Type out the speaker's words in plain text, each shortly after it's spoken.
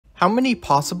How many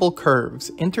possible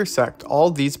curves intersect all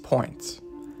these points?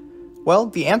 Well,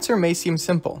 the answer may seem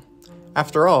simple.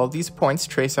 After all, these points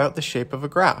trace out the shape of a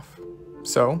graph.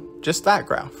 So, just that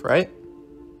graph, right?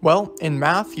 Well, in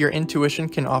math, your intuition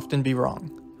can often be wrong.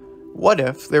 What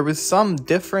if there was some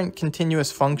different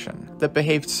continuous function that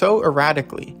behaved so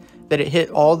erratically that it hit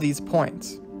all these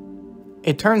points?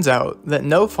 It turns out that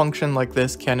no function like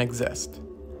this can exist.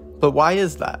 But why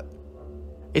is that?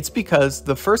 It's because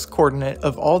the first coordinate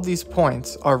of all these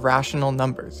points are rational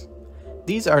numbers.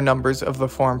 These are numbers of the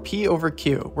form p over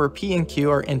q, where p and q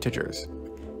are integers.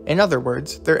 In other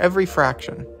words, they're every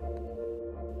fraction.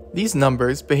 These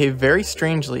numbers behave very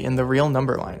strangely in the real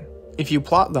number line. If you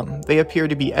plot them, they appear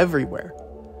to be everywhere.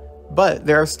 But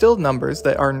there are still numbers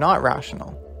that are not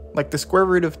rational, like the square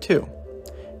root of 2.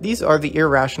 These are the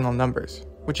irrational numbers,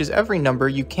 which is every number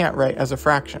you can't write as a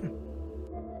fraction.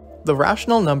 The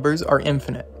rational numbers are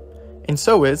infinite, and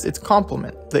so is its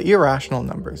complement, the irrational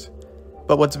numbers.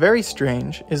 But what's very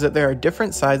strange is that there are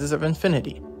different sizes of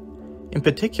infinity. In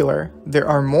particular, there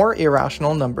are more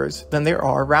irrational numbers than there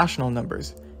are rational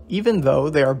numbers, even though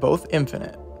they are both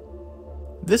infinite.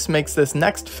 This makes this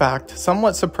next fact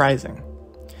somewhat surprising.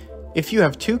 If you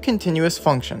have two continuous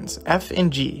functions, f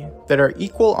and g, that are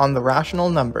equal on the rational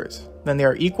numbers, then they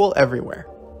are equal everywhere.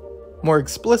 More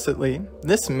explicitly,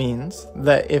 this means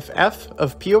that if f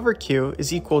of p over q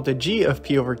is equal to g of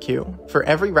p over q for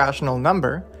every rational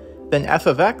number, then f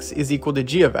of x is equal to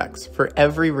g of x for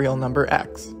every real number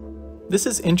x. This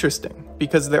is interesting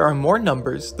because there are more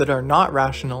numbers that are not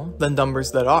rational than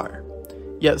numbers that are.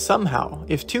 Yet somehow,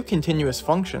 if two continuous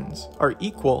functions are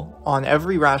equal on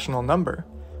every rational number,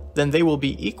 then they will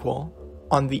be equal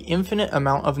on the infinite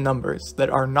amount of numbers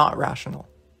that are not rational.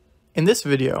 In this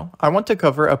video, I want to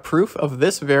cover a proof of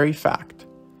this very fact.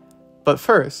 But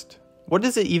first, what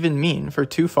does it even mean for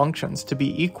two functions to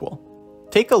be equal?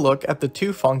 Take a look at the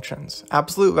two functions,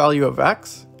 absolute value of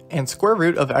x and square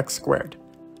root of x squared.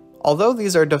 Although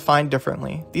these are defined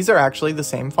differently, these are actually the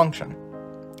same function.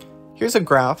 Here's a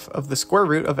graph of the square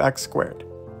root of x squared.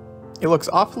 It looks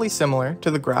awfully similar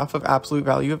to the graph of absolute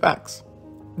value of x.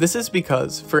 This is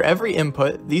because for every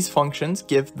input, these functions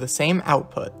give the same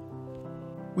output.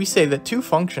 We say that two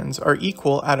functions are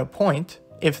equal at a point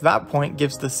if that point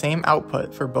gives the same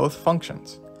output for both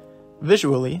functions.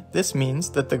 Visually, this means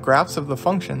that the graphs of the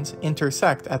functions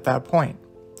intersect at that point.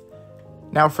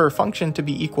 Now, for a function to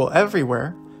be equal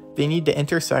everywhere, they need to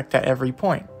intersect at every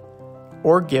point,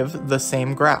 or give the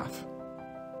same graph.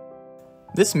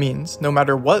 This means no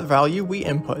matter what value we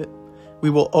input, we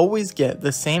will always get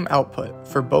the same output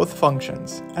for both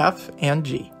functions, f and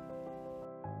g.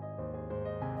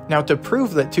 Now, to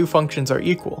prove that two functions are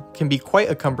equal can be quite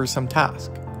a cumbersome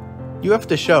task. You have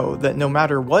to show that no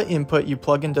matter what input you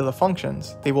plug into the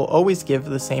functions, they will always give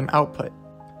the same output.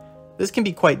 This can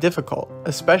be quite difficult,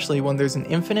 especially when there's an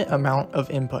infinite amount of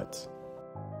inputs.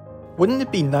 Wouldn't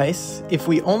it be nice if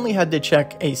we only had to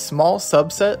check a small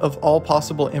subset of all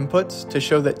possible inputs to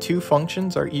show that two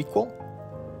functions are equal?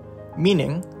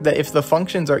 Meaning that if the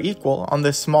functions are equal on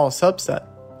this small subset,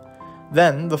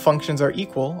 then the functions are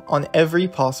equal on every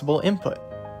possible input.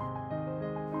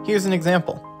 Here's an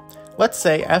example. Let's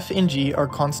say f and g are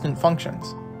constant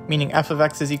functions, meaning f of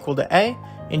x is equal to a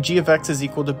and g of x is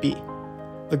equal to b.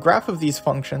 The graph of these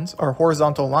functions are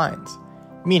horizontal lines,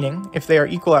 meaning if they are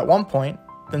equal at one point,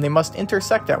 then they must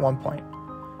intersect at one point.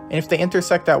 And if they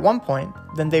intersect at one point,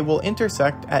 then they will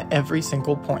intersect at every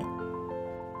single point.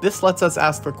 This lets us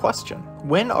ask the question,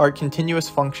 when are continuous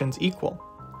functions equal?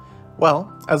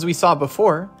 Well, as we saw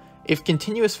before, if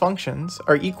continuous functions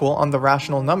are equal on the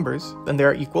rational numbers, then they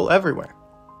are equal everywhere.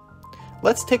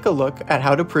 Let's take a look at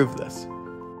how to prove this.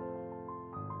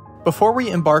 Before we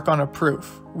embark on a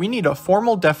proof, we need a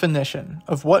formal definition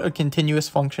of what a continuous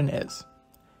function is.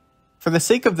 For the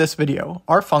sake of this video,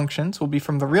 our functions will be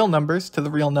from the real numbers to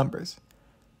the real numbers,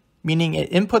 meaning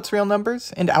it inputs real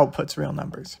numbers and outputs real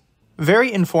numbers.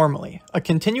 Very informally, a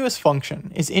continuous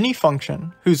function is any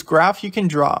function whose graph you can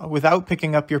draw without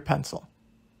picking up your pencil.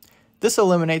 This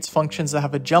eliminates functions that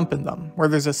have a jump in them, where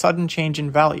there's a sudden change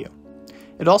in value.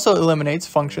 It also eliminates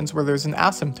functions where there's an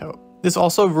asymptote. This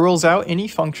also rules out any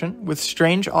function with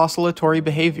strange oscillatory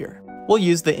behavior. We'll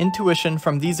use the intuition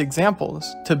from these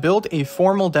examples to build a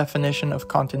formal definition of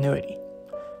continuity.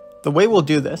 The way we'll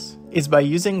do this is by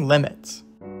using limits.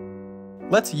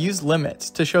 Let's use limits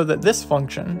to show that this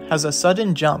function has a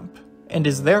sudden jump and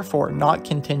is therefore not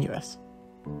continuous.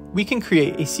 We can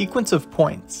create a sequence of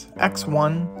points,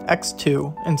 x1,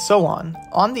 x2, and so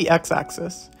on the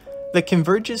x-axis that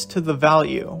converges to the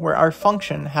value where our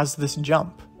function has this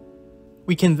jump.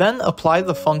 We can then apply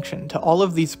the function to all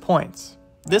of these points,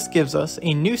 This gives us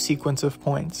a new sequence of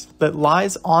points that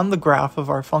lies on the graph of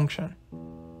our function.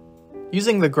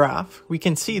 Using the graph, we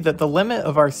can see that the limit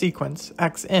of our sequence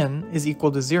xn is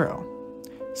equal to 0.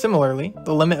 Similarly,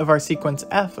 the limit of our sequence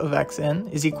f of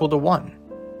xn is equal to 1.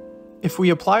 If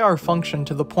we apply our function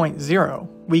to the point 0,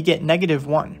 we get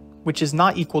 -1, which is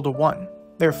not equal to 1.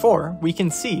 Therefore, we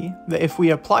can see that if we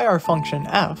apply our function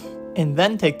f and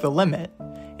then take the limit,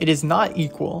 it is not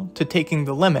equal to taking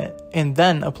the limit and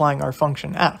then applying our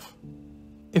function f.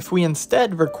 If we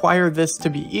instead require this to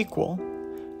be equal,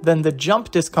 then the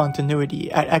jump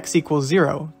discontinuity at x equals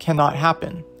 0 cannot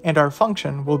happen, and our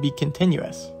function will be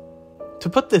continuous. To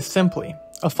put this simply,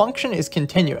 a function is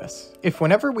continuous if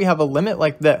whenever we have a limit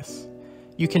like this,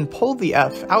 you can pull the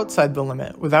f outside the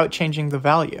limit without changing the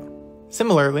value.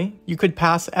 Similarly, you could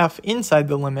pass f inside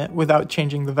the limit without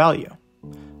changing the value.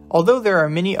 Although there are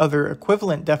many other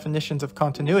equivalent definitions of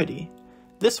continuity,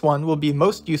 this one will be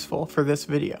most useful for this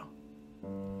video.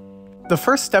 The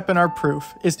first step in our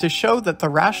proof is to show that the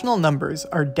rational numbers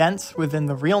are dense within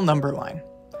the real number line.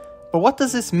 But what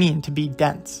does this mean to be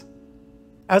dense?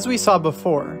 As we saw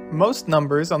before, most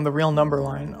numbers on the real number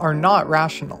line are not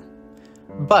rational.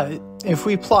 But if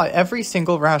we plot every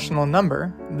single rational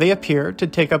number, they appear to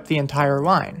take up the entire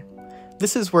line.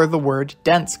 This is where the word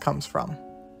dense comes from.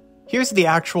 Here's the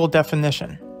actual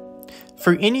definition.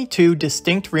 For any two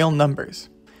distinct real numbers,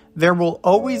 there will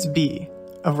always be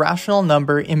a rational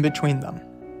number in between them,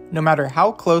 no matter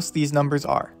how close these numbers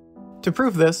are. To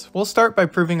prove this, we'll start by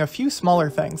proving a few smaller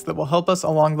things that will help us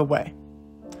along the way.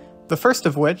 The first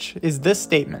of which is this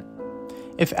statement.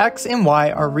 If x and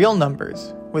y are real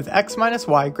numbers, with x minus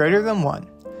y greater than 1,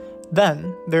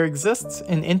 then there exists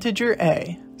an integer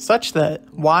a such that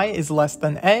y is less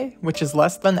than a, which is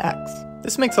less than x.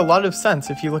 This makes a lot of sense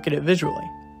if you look at it visually.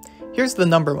 Here's the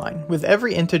number line, with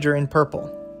every integer in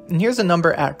purple, and here's a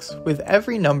number x, with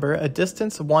every number a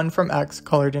distance 1 from x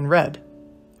colored in red.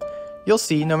 You'll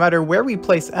see no matter where we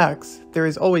place x, there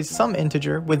is always some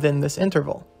integer within this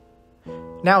interval.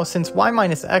 Now, since y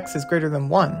minus x is greater than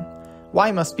 1,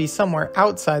 y must be somewhere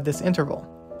outside this interval,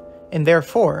 and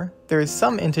therefore, there is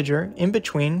some integer in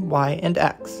between y and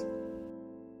x.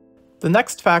 The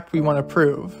next fact we want to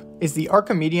prove is the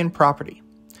Archimedean property,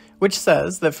 which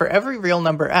says that for every real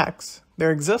number x,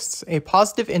 there exists a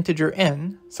positive integer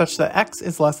n such that x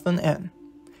is less than n.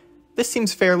 This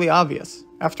seems fairly obvious.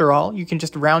 After all, you can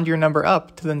just round your number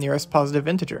up to the nearest positive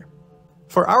integer.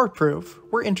 For our proof,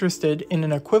 we're interested in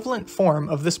an equivalent form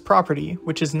of this property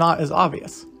which is not as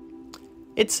obvious.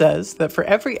 It says that for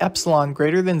every epsilon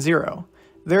greater than 0,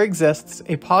 there exists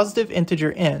a positive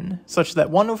integer n such that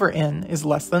 1 over n is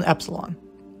less than epsilon.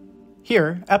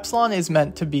 Here, epsilon is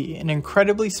meant to be an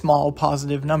incredibly small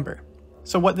positive number.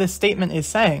 So what this statement is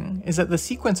saying is that the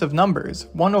sequence of numbers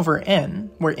 1 over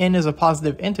n, where n is a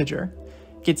positive integer,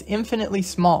 gets infinitely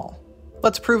small.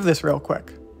 Let's prove this real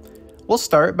quick. We'll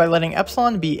start by letting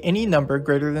epsilon be any number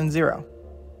greater than 0.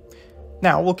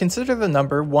 Now we'll consider the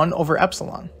number 1 over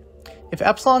epsilon. If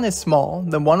epsilon is small,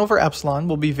 then 1 over epsilon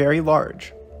will be very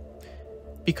large.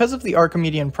 Because of the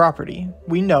Archimedean property,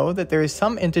 we know that there is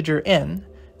some integer n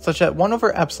such that 1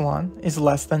 over epsilon is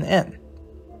less than n.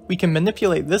 We can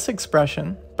manipulate this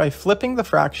expression by flipping the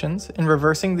fractions and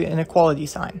reversing the inequality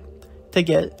sign to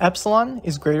get epsilon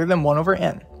is greater than 1 over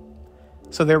n.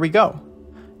 So there we go.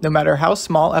 No matter how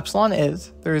small epsilon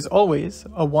is, there is always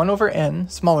a 1 over n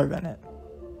smaller than it.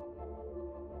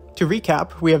 To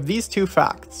recap, we have these two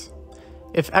facts.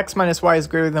 If x minus y is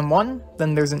greater than 1,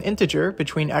 then there's an integer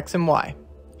between x and y.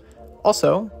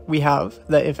 Also, we have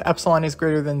that if epsilon is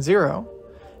greater than 0,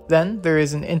 then there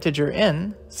is an integer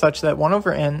n such that 1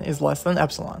 over n is less than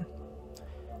epsilon.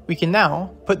 We can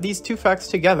now put these two facts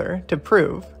together to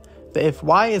prove that if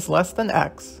y is less than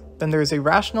x, then there is a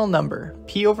rational number,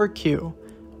 p over q,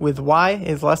 with y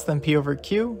is less than p over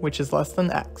q, which is less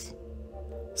than x.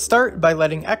 Start by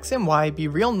letting x and y be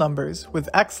real numbers with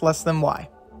x less than y.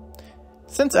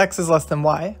 Since x is less than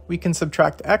y, we can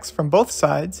subtract x from both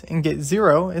sides and get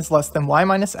 0 is less than y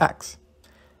minus x.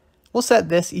 We'll set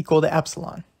this equal to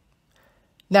epsilon.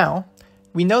 Now,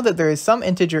 we know that there is some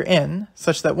integer n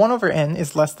such that 1 over n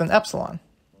is less than epsilon.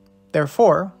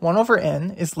 Therefore, 1 over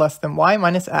n is less than y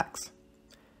minus x.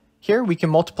 Here we can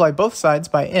multiply both sides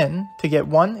by n to get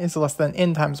 1 is less than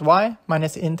n times y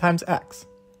minus n times x.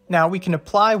 Now we can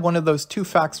apply one of those two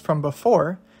facts from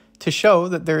before to show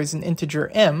that there is an integer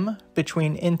m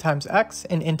between n times x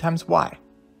and n times y.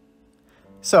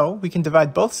 So we can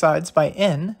divide both sides by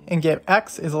n and get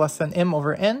x is less than m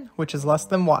over n, which is less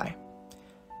than y.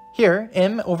 Here,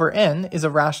 m over n is a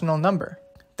rational number.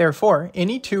 Therefore,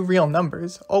 any two real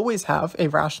numbers always have a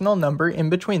rational number in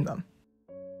between them.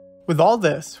 With all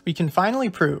this, we can finally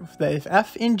prove that if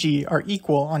f and g are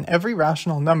equal on every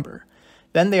rational number,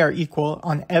 then they are equal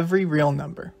on every real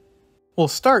number. We'll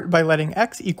start by letting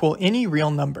x equal any real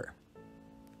number.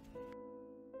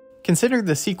 Consider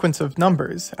the sequence of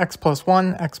numbers x plus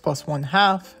 1, x plus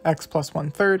 1/2, x plus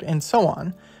 1/3, and so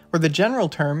on, where the general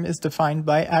term is defined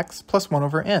by x plus 1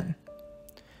 over n.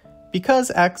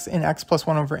 Because x and x plus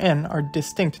 1 over n are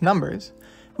distinct numbers,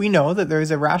 we know that there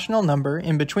is a rational number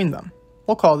in between them.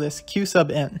 We'll call this q sub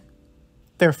n.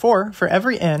 Therefore, for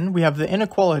every n, we have the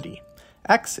inequality.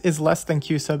 X is less than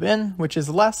q sub n, which is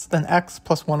less than x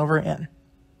plus 1 over n.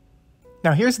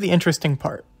 Now here's the interesting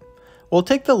part. We'll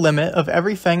take the limit of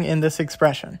everything in this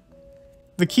expression.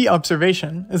 The key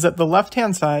observation is that the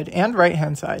left-hand side and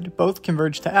right-hand side both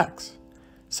converge to x.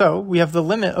 So we have the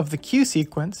limit of the q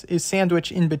sequence is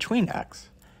sandwiched in between x,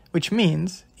 which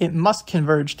means it must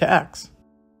converge to x.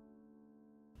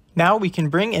 Now we can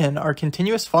bring in our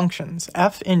continuous functions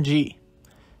f and g.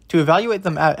 To evaluate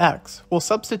them at x, we'll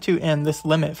substitute in this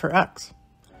limit for x.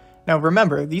 Now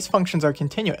remember, these functions are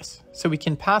continuous, so we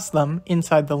can pass them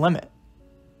inside the limit.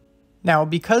 Now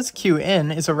because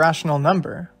qn is a rational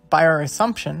number, by our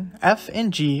assumption, f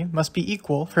and g must be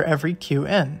equal for every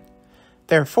qn.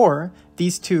 Therefore,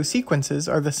 these two sequences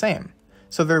are the same,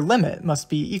 so their limit must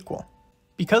be equal.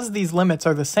 Because these limits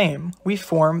are the same, we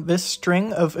form this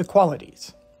string of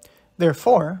equalities.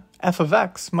 Therefore, f of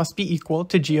x must be equal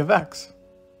to g of x.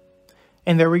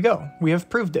 And there we go, we have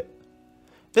proved it.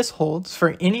 This holds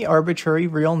for any arbitrary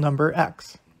real number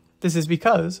x. This is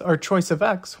because our choice of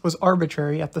x was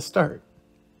arbitrary at the start.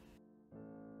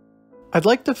 I'd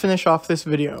like to finish off this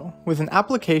video with an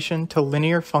application to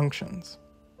linear functions.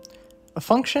 A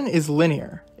function is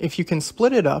linear if you can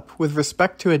split it up with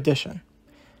respect to addition.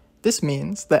 This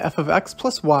means that f of x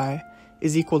plus y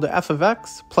is equal to f of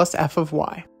x plus f of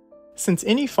y. Since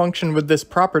any function with this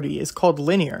property is called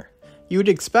linear, you would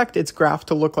expect its graph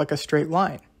to look like a straight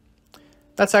line.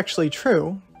 That's actually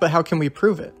true, but how can we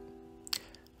prove it?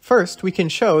 First, we can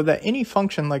show that any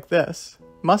function like this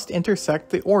must intersect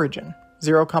the origin,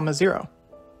 0, 0.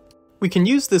 We can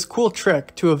use this cool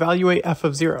trick to evaluate f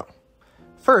of 0.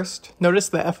 First, notice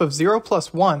that f of 0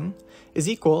 plus 1 is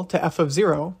equal to f of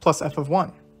 0 plus f of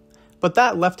 1. But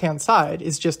that left-hand side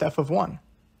is just f of 1.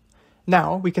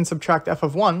 Now, we can subtract f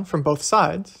of 1 from both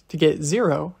sides to get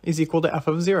 0 is equal to f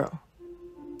of 0.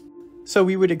 So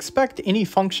we would expect any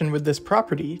function with this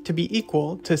property to be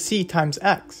equal to c times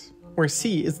x, where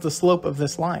c is the slope of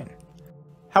this line.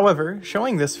 However,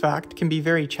 showing this fact can be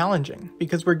very challenging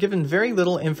because we're given very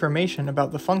little information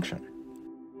about the function.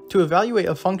 To evaluate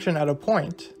a function at a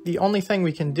point, the only thing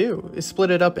we can do is split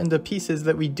it up into pieces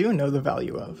that we do know the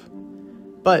value of.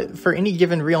 But for any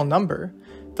given real number,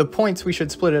 the points we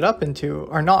should split it up into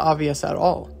are not obvious at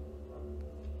all.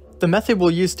 The method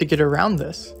we'll use to get around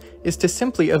this is to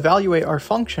simply evaluate our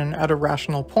function at a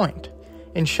rational point,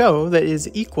 and show that it is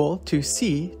equal to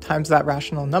c times that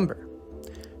rational number.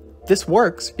 This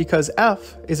works because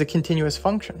f is a continuous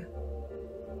function.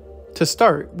 To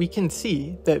start, we can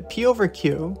see that p over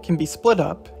q can be split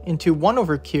up into 1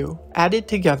 over q added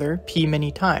together p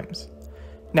many times.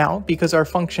 Now, because our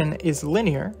function is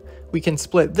linear, we can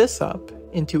split this up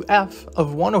into f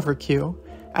of 1 over q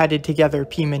added together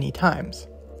p many times.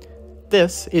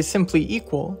 This is simply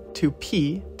equal to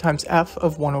p times f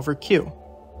of 1 over q.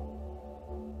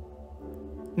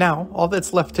 Now, all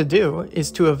that's left to do is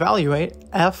to evaluate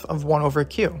f of 1 over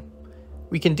q.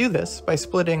 We can do this by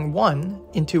splitting 1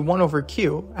 into 1 over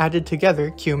q added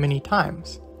together q many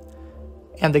times.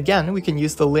 And again, we can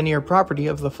use the linear property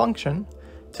of the function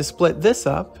to split this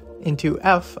up into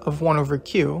f of 1 over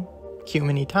q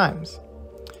many times.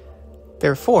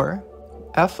 Therefore,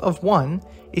 f of 1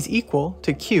 is equal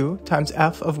to q times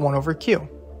f of 1 over q.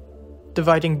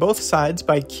 Dividing both sides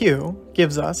by q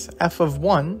gives us f of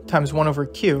 1 times 1 over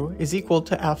q is equal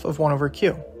to f of 1 over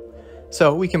q.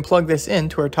 So we can plug this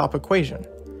into our top equation.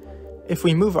 If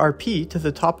we move our p to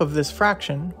the top of this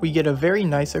fraction, we get a very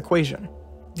nice equation.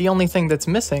 The only thing that's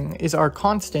missing is our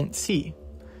constant c.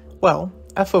 Well,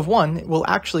 f of 1 will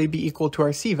actually be equal to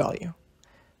our c value.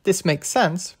 This makes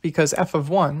sense because f of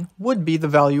 1 would be the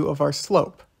value of our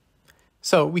slope.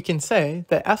 So we can say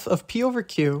that f of p over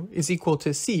q is equal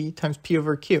to c times p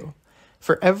over q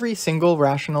for every single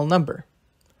rational number.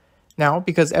 Now,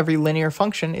 because every linear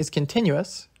function is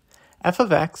continuous, f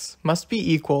of x must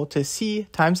be equal to c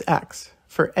times x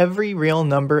for every real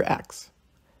number x.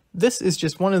 This is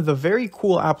just one of the very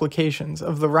cool applications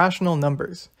of the rational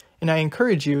numbers, and I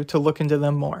encourage you to look into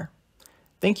them more.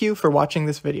 Thank you for watching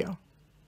this video.